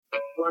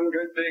One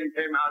good thing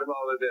came out of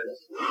all of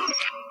this.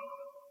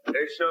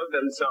 They showed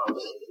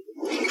themselves.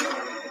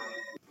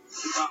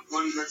 The top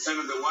 1%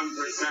 of the 1%.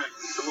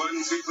 The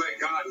ones who play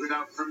God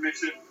without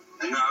permission.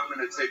 And now I'm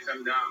going to take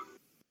them down.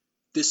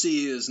 This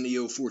is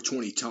Neo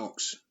 420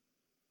 Talks,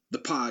 the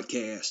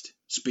podcast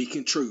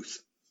speaking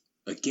truth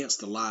against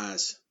the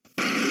lies.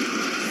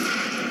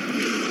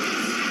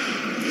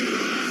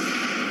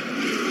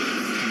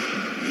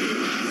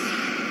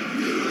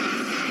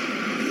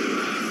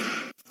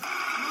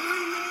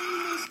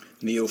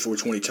 Neo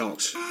 420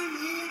 Talks. I'm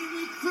here to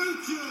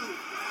recruit you.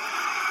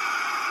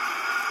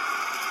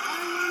 I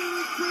want to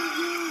recruit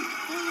you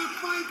for a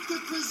fight to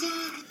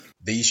preserve.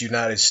 These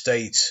United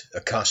States, a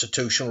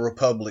constitutional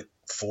republic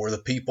for the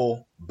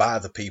people, by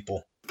the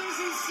people. Brothers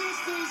and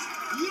sisters,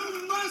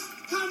 you must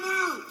come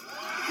out.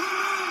 Come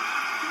out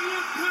to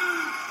your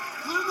parents.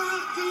 Come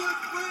out to your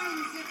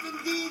friends, if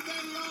indeed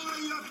they are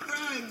your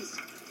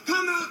friends.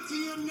 Come out to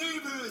your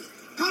neighbors.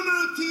 Come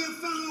out to your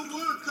fellow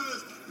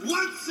workers.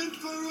 Once and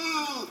for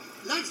all,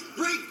 let's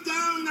break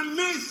down the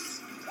myths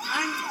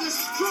and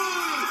destroy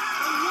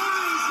the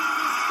lies and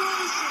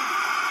distortion.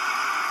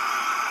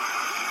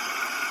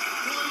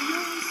 For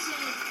your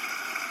sake,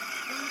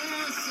 for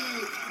their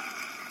sake,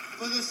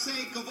 for the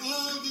sake of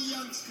all the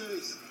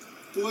youngsters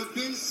who have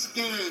been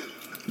scammed.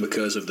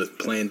 Because of the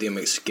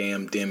plandemic,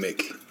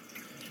 scamdemic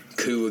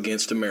coup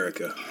against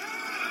America.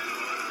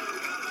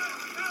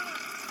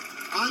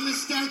 On the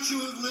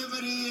Statue of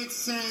Liberty it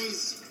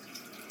says,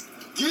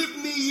 "Give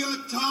me your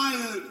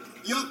tired,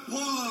 your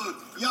poor,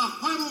 your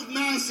huddled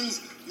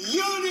masses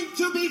yearning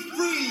to be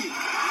free."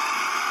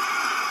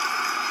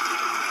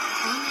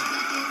 On the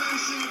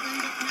Declaration of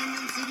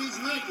Independence it is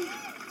written,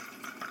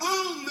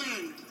 "All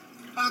men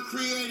are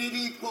created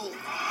equal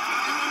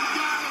and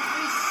endowed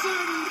with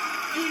certain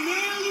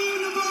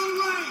inalienable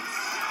rights."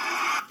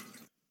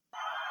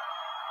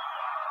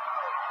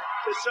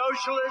 The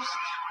socialists,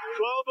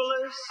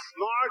 globalists,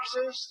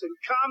 Marxists, and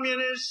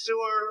communists who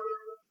are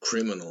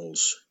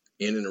criminals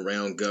in and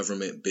around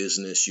government,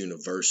 business,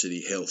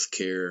 university,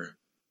 healthcare,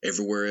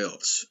 everywhere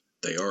else.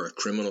 They are a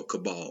criminal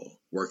cabal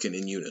working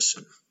in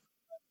unison.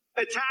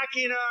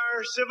 attacking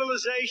our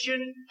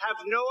civilization have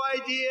no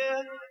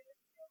idea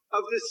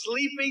of the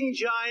sleeping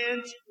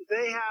giant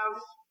they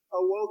have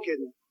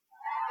awoken.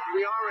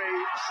 We are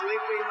a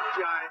sleeping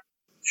giant.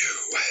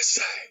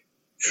 USA,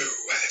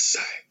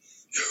 USA,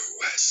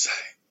 USA.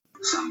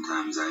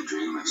 Sometimes I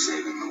dream of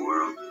saving the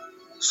world,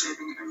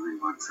 saving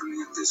everyone from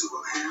the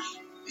invisible hand.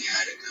 You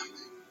had it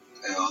coming.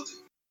 They all do.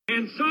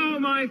 And so,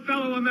 my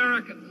fellow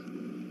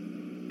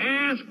Americans,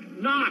 ask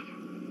not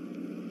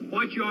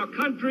what your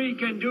country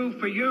can do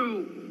for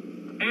you.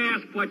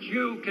 Ask what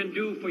you can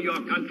do for your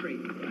country.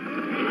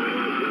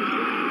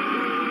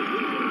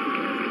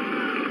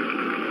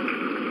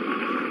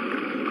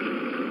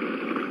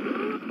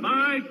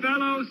 My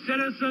fellow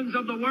citizens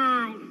of the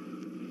world,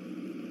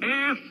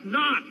 ask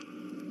not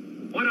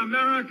what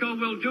America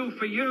will do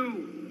for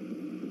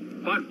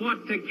you, but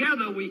what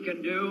together we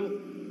can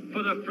do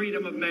for the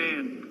freedom of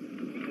man.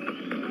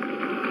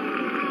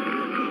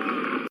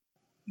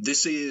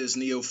 This is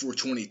Neo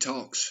 420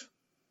 Talks,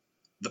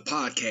 the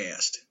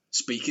podcast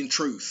speaking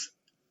truth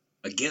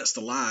against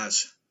the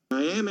lies.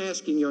 I am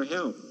asking your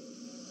help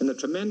in the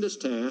tremendous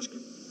task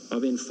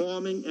of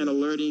informing and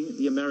alerting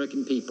the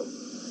American people,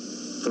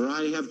 for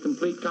I have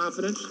complete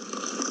confidence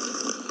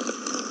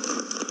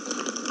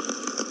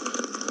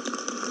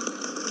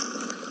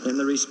in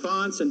the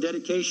response and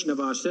dedication of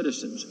our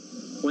citizens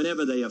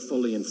whenever they are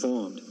fully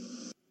informed.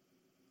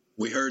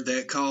 We heard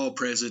that call,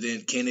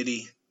 President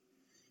Kennedy,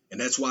 and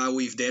that's why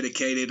we've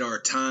dedicated our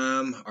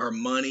time, our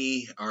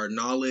money, our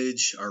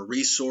knowledge, our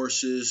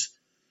resources,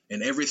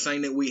 and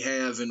everything that we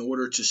have in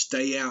order to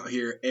stay out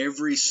here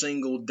every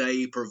single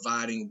day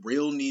providing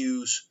real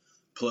news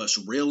plus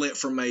real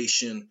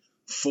information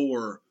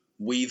for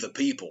we the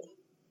people.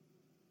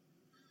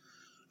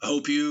 I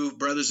hope you,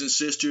 brothers and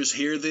sisters,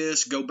 hear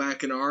this, go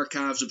back in the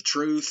archives of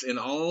truth, and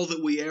all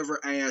that we ever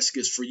ask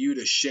is for you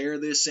to share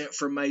this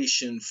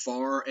information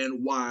far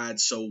and wide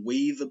so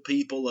we, the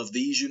people of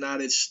these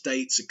United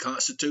States, a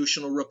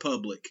constitutional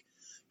republic,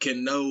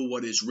 can know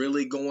what is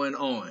really going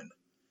on,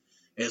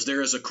 as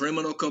there is a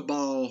criminal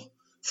cabal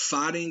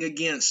fighting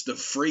against the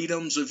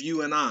freedoms of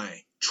you and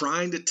I,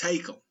 trying to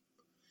take them.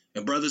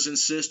 And brothers and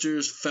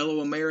sisters, fellow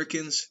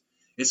Americans,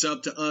 it's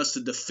up to us to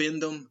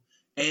defend them.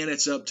 And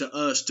it's up to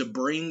us to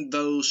bring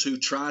those who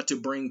try to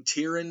bring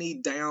tyranny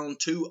down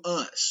to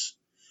us.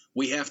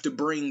 We have to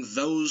bring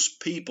those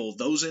people,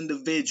 those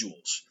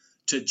individuals,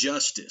 to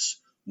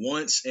justice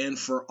once and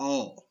for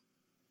all.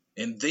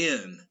 And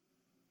then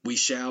we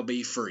shall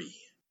be free.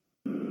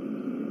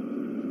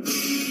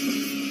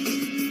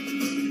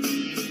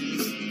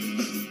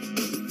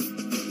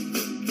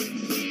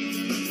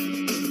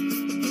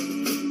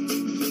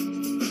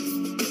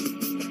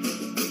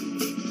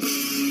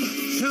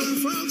 Some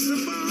folks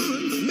are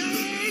born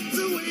made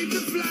to wait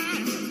to fly.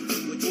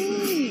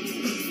 Ooh,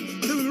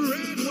 the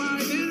red,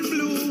 white, and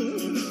blue.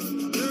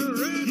 The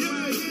red,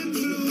 white, and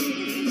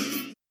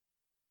blue.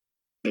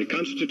 A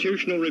constitution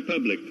constitutional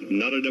republic,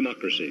 not a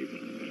democracy.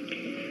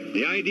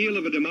 The ideal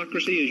of a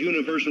democracy is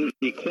universal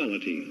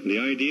equality. The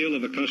ideal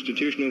of a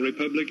constitutional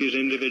republic is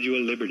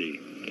individual liberty.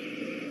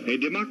 A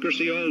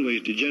democracy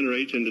always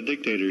degenerates into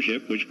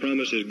dictatorship, which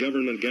promises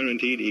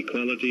government-guaranteed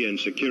equality and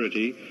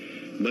security,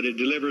 but it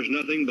delivers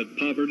nothing but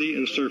poverty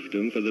and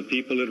serfdom for the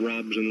people it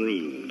robs and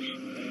rules.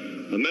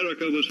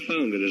 America was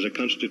founded as a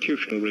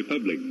constitutional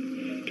republic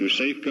to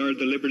safeguard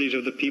the liberties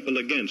of the people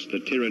against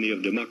the tyranny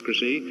of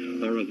democracy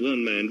or of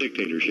one-man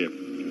dictatorship.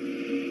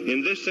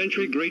 In this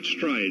century, great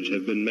strides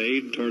have been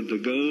made toward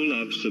the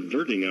goal of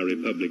subverting our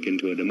republic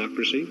into a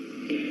democracy.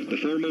 The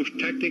foremost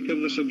tactic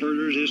of the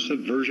subverters is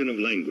subversion of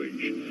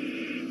language.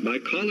 By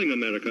calling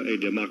America a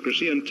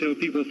democracy until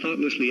people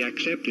thoughtlessly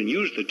accept and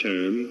use the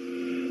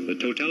term,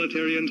 the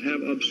totalitarians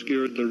have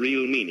obscured the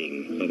real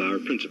meaning of our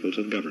principles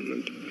of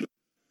government.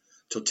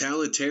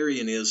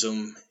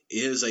 Totalitarianism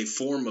is a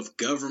form of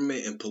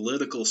government and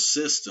political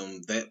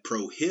system that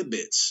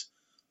prohibits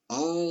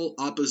all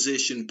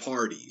opposition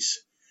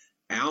parties,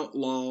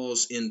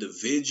 outlaws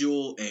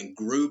individual and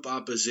group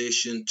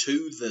opposition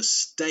to the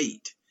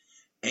state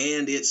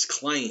and its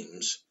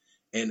claims,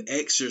 and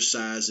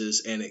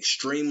exercises an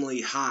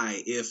extremely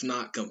high, if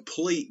not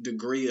complete,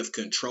 degree of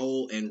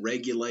control and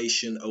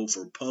regulation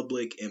over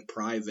public and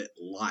private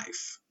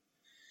life.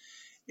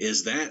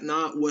 Is that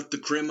not what the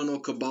criminal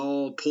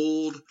cabal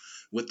pulled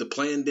with the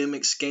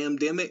plandemic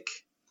scamdemic?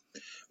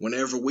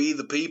 Whenever we,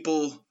 the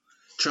people,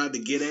 tried to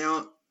get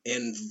out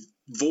and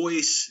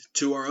voice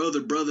to our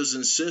other brothers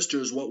and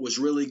sisters what was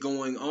really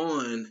going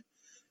on,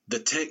 the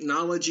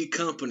technology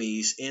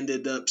companies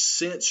ended up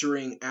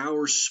censoring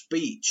our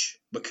speech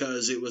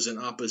because it was in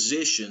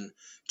opposition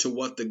to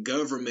what the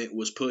government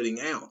was putting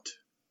out.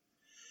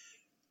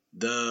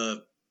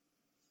 The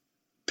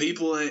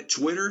people at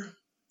Twitter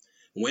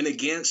went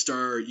against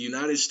our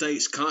United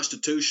States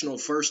constitutional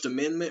First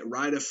Amendment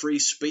right of free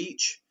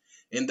speech,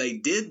 and they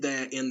did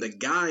that in the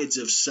guise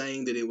of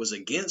saying that it was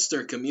against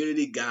their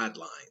community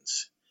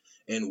guidelines.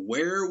 And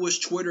where was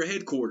Twitter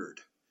headquartered?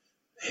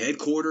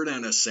 Headquartered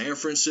out of San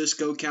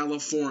Francisco,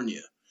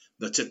 California,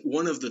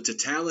 one of the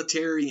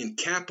totalitarian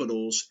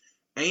capitals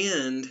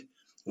and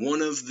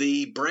one of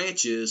the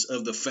branches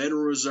of the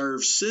Federal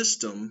Reserve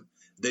System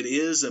that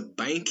is a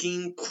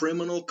banking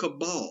criminal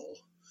cabal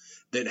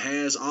that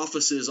has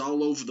offices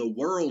all over the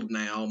world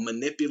now,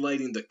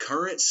 manipulating the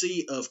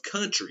currency of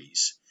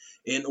countries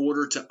in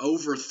order to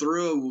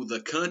overthrow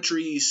the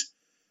country's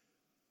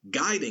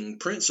guiding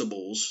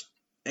principles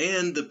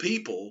and the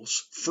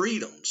people's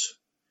freedoms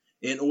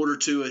in order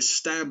to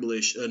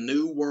establish a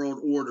new world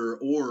order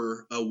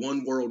or a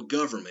one world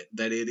government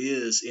that it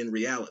is in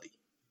reality.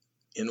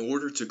 In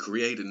order to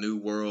create a new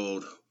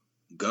world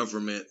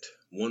government,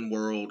 one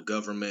world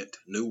government,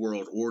 new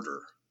world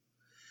order,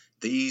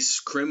 these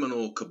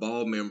criminal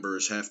cabal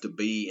members have to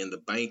be in the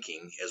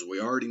banking. As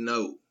we already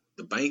know,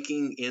 the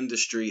banking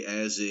industry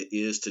as it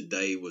is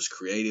today was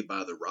created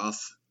by the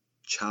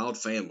Rothschild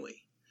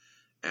family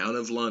out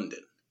of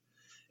London,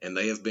 and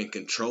they have been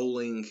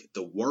controlling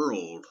the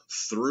world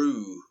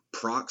through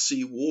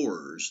proxy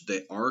wars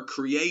that are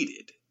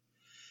created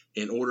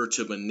in order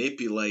to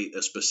manipulate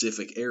a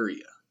specific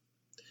area.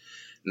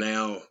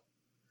 Now,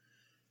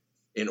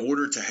 in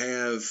order to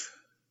have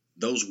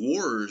those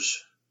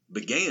wars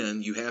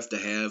began, you have to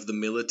have the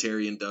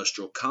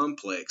military-industrial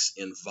complex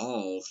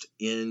involved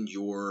in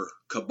your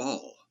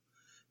cabal.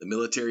 The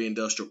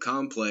military-industrial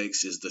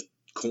complex is the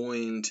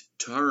coined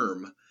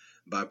term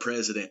by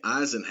President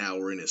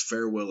Eisenhower in his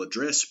farewell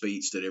address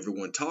speech that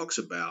everyone talks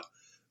about.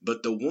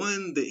 But the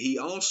one that he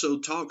also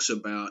talks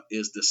about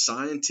is the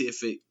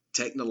scientific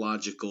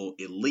technological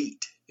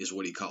elite, is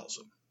what he calls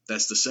them.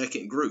 That's the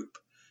second group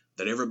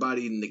that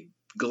everybody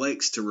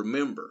neglects to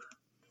remember,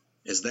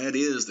 as that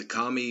is the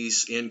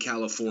commies in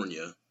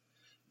California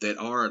that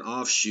are an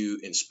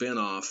offshoot and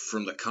spinoff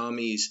from the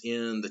commies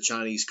in the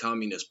Chinese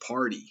Communist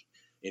Party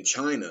in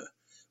China,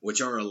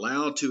 which are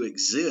allowed to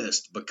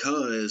exist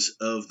because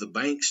of the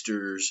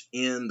banksters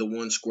in the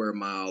 1 square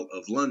mile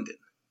of London.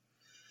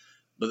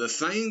 But the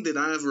thing that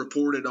I've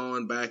reported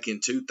on back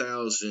in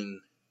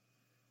 2000,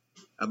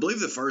 I believe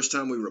the first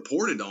time we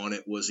reported on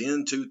it was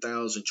in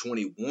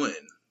 2021.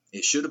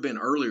 It should have been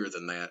earlier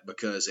than that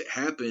because it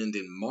happened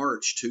in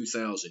March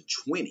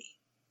 2020.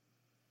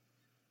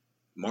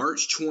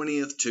 March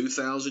 20th,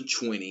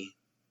 2020,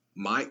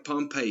 Mike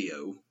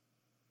Pompeo,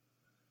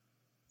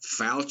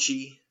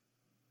 Fauci,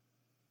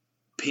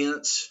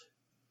 Pence,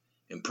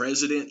 and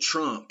President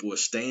Trump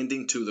was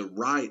standing to the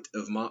right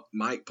of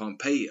Mike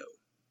Pompeo.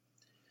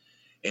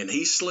 And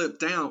he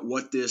slipped out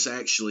what this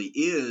actually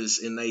is,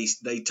 and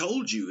they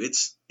told you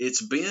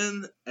it's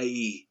been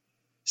a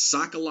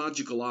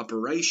psychological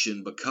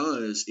operation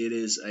because it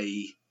is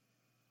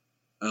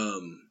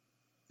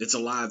it's a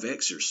live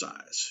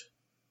exercise.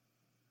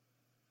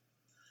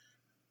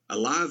 A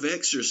live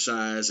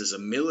exercise is a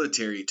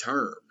military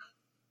term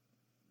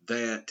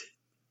that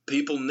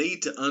people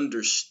need to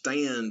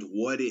understand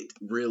what it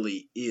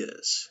really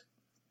is.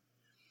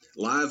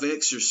 Live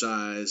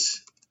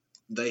exercise,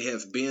 they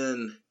have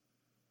been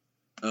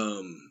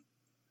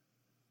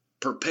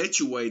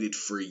perpetuated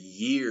for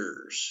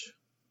years.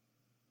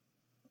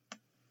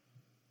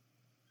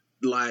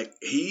 Like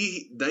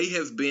they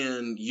have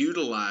been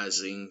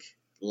utilizing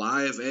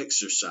live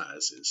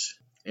exercises.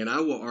 And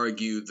I will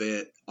argue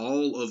that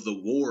all of the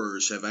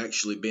wars have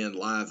actually been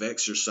live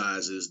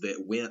exercises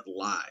that went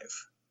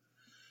live.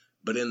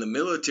 But in the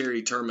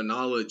military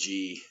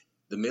terminology,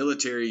 the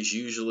militaries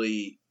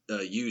usually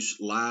use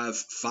live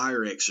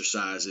fire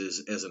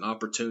exercises as an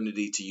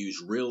opportunity to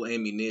use real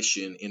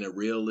ammunition in a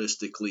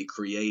realistically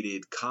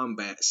created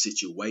combat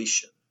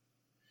situation.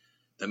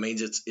 That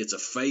means it's a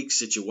fake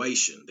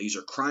situation. These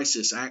are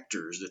crisis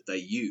actors that they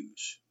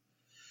use.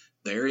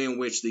 The area in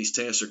which these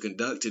tests are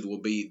conducted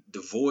will be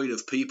devoid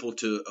of people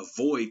to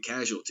avoid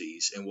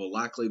casualties and will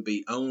likely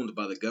be owned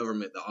by the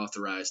government that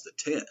authorized the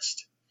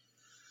test.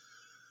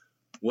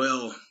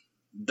 Well,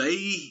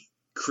 they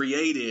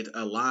created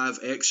a live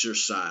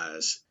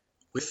exercise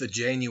with the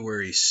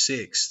January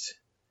 6th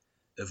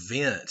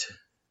event.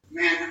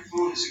 Man, that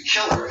phone is a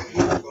killer and he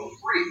will go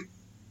free.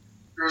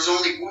 There is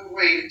only one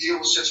way to deal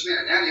with such men,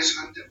 and that is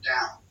hunt them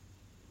down.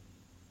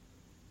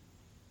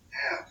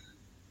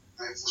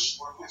 I have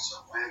forsworn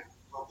myself. I have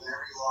broken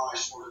every law I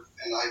swore to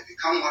defend. I have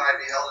become what I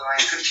beheld, and I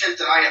am content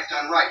that I have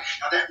done right.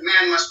 Now that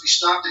man must be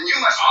stopped, and you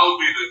must... I'll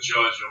be the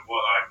judge of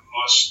what I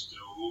must do,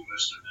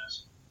 Mr.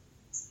 Nesson.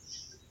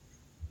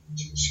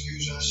 To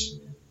excuse us.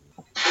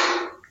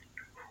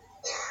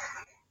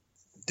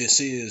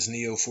 This is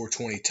Neo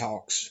 420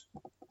 Talks,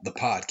 the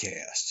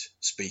podcast,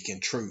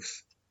 speaking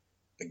truth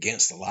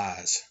against the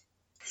lies.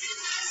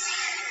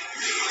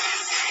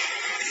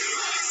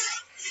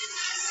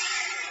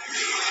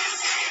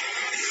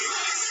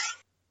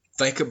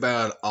 Think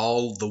about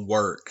all the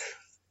work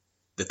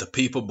that the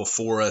people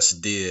before us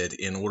did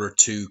in order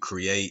to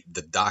create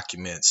the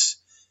documents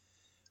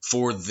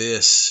for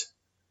this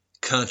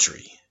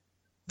country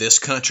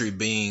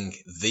being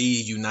the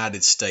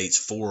United States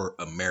for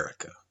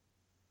America.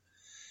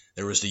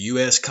 There was the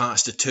U.S.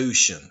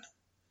 Constitution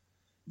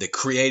that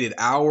created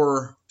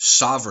our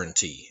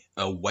sovereignty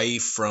away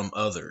from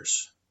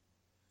others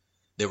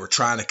that were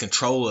trying to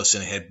control us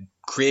and had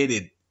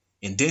created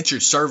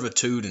indentured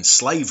servitude and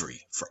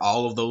slavery for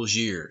all of those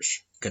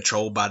years,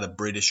 controlled by the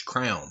British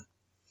Crown.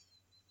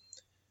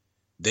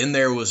 Then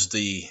there was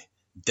the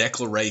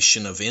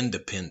Declaration of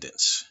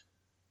Independence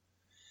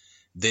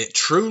that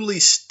truly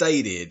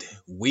stated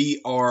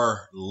we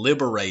are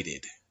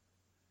liberated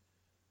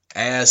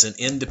as an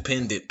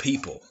independent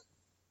people.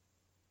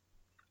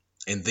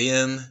 And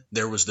then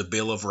there was the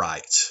Bill of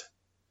Rights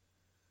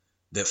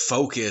that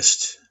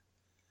focused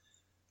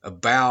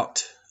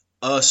about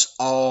us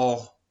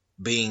all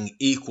being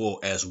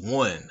equal as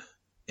one.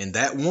 And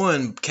that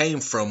one came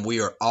from we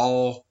are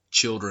all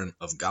children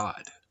of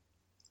God.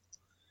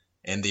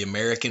 And the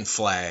American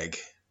flag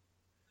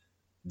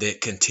that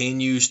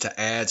continues to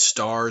add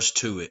stars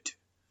to it.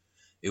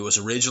 It was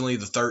originally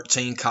the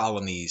 13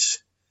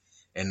 colonies,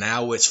 and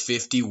now it's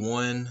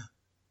 51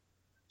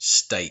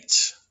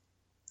 states,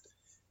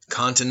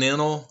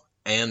 continental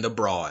and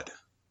abroad.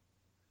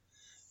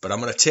 But I'm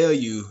going to tell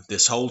you,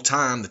 this whole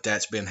time that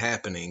that's been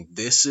happening,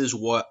 this is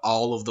what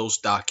all of those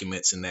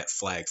documents in that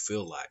flag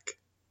feel like.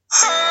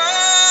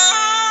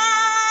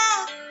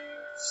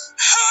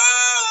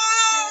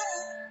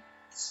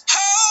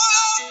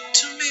 Hold on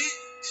to me,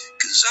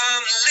 'cause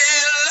I'm a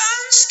little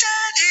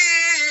unsteady.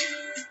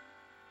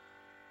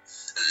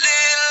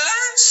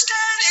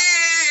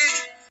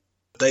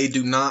 They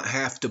do not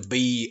have to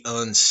be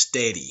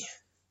unsteady.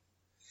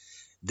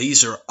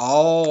 These are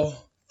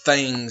all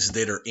things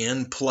that are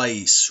in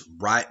place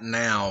right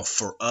now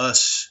for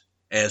us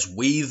as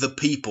we the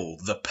people,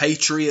 the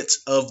patriots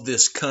of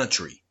this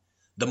country,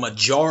 the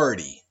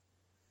majority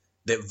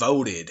that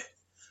voted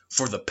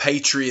for the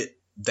patriot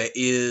that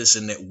is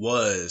and that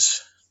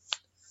was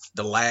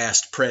the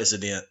last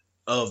president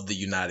of the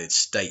United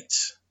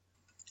States.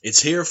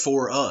 It's here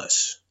for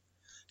us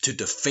to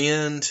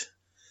defend,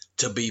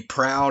 to be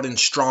proud and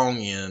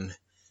strong in,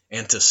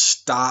 and to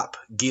stop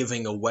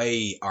giving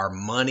away our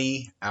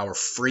money, our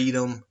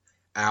freedom,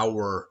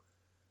 our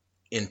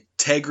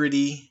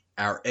integrity,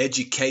 our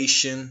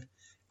education,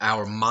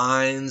 our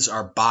minds,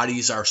 our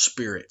bodies, our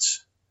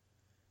spirits.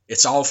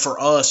 It's all for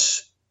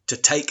us to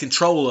take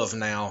control of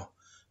now,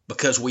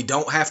 because we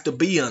don't have to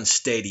be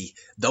unsteady.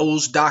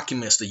 Those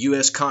documents, the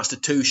U.S.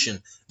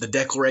 Constitution, the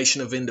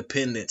Declaration of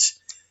Independence,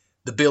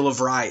 the Bill of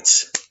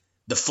Rights,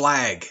 the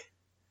flag,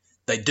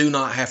 they do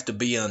not have to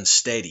be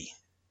unsteady.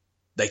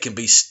 They can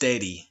be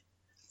steady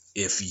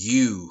if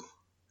you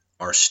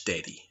are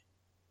steady.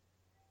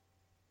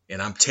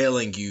 And I'm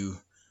telling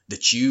you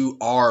that you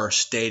are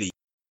steady.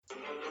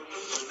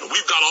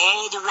 We've got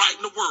all the right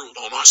in the world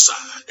on our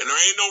side, and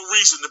there ain't no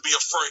reason to be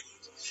afraid.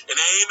 And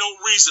there ain't no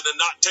reason to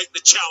not take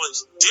the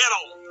challenge dead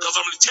on, because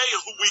I'm going to tell you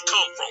who we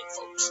come from,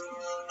 folks.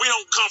 We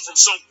don't come from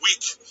some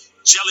weak,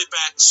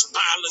 jellyback,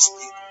 spineless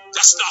people.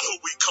 That's not who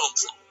we come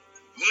from.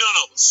 None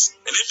of us.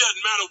 And it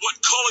doesn't matter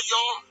what color you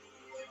are,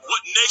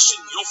 what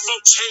nation your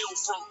folks hail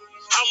from,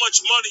 how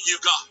much money you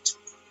got.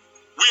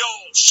 We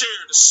all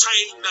share the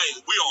same name.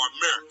 We are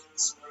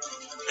Americans.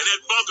 And at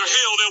Bunker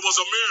Hill, there was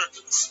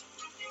Americans.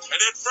 And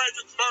at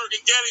Fredericksburg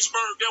and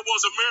Gettysburg, there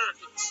was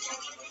Americans.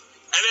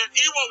 And at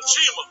Iwo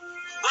Jima,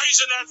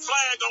 raising that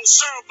flag on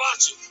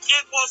Suribachi,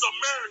 it was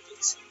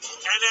Americans.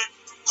 And at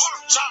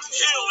Pork Chop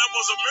Hill, there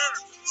was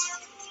Americans.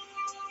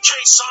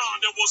 Quezon,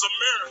 there was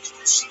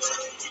Americans.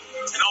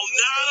 And on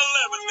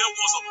 9/11, there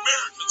was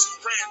Americans who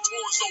ran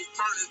towards those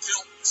burning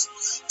buildings.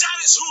 That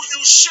is who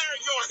you share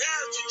your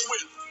heritage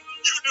with.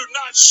 You do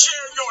not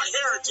share your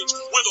heritage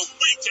with a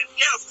weak and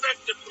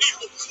ineffective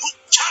people who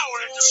cower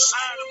at the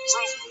side of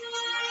trouble.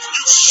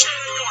 You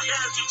share your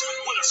heritage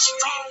with a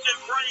strong and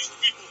brave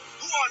people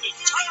who are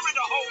determined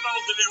to hold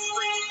on to their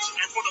freedom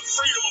and for the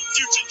freedom of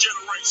future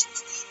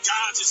generations.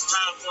 Guys, it's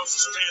time for us to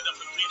stand up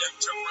and be that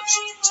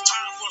generation. It's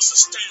time for us to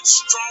stand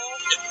strong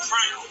and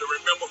proud to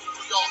remember who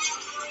we are,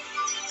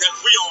 that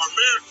we are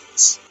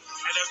Americans.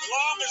 And as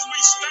long as we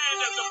stand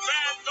as the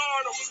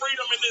vanguard of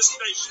freedom in this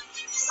nation,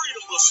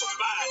 freedom will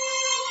survive.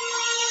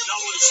 Not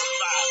only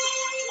survive, but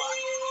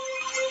thrive.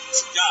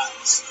 So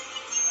guys,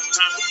 it's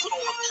time to put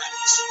on a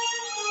patch.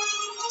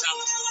 It's time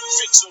to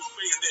fix those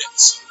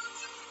bayonets.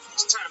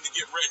 It's time to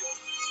get ready.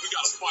 We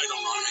got a fight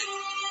on our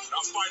hands.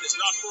 Our fight is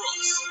not for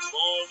us, for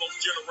all those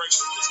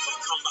generations that's going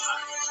to come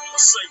behind.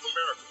 Let's save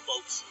America,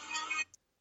 folks.